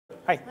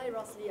Hi. Hi,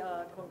 Roslee.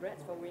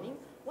 Congrats for winning.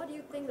 What do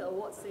you think the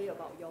awards say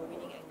about your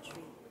winning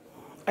entry?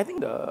 I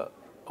think the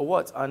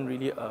awards aren't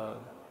really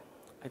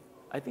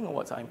I think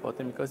awards are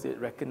important because it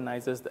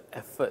recognizes the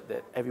effort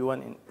that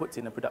everyone puts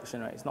in a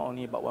production, right? It's not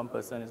only about one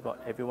person, it's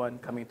about everyone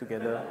coming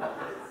together.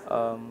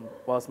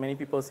 Whilst many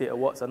people say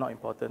awards are not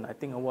important, I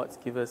think awards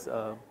give us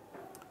a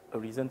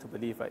reason to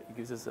believe, right? It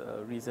gives us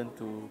a reason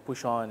to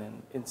push on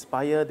and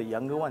inspire the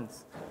younger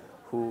ones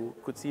who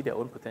could see their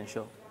own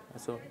potential.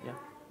 So, yeah.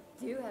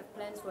 Do you have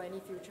plans for any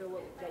future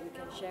work that you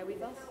can share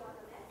with us?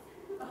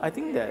 I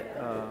think that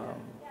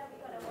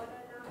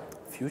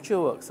future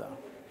works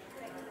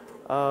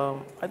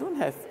I don't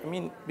have,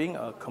 being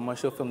a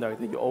commercial film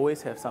director, you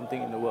always have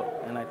something in the work.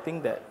 And I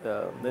think that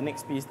the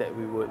next piece that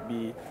we would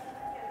be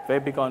very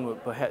big on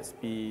would perhaps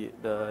be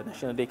the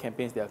National Day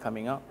campaigns that are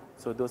coming out.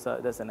 So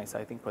that's an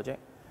exciting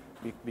project,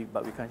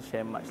 but we can't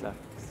share much.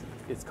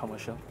 It's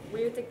commercial.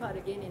 Will you take part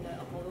again in the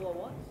Apollo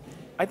Awards?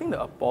 I think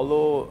the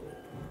Apollo,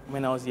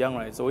 when I was young,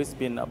 right, it's always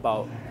been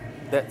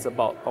that's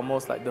about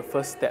almost like the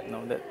first step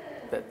now.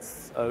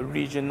 That's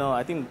regional.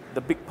 I think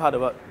the big part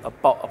about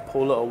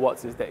Apollo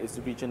Awards is that it's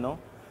regional.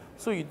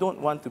 So you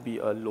don't want to be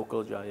a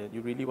local giant.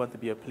 You really want to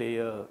be a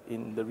player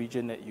in the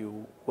region that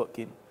you work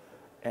in.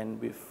 And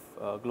with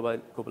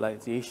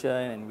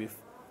globalization and with,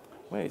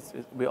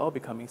 we're all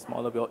becoming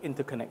smaller, we're all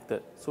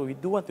interconnected. So we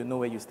do want to know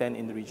where you stand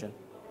in the region.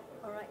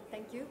 All right,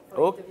 thank you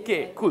for the interview.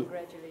 Okay, cool.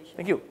 Congratulations.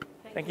 Thank you.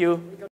 Thank you.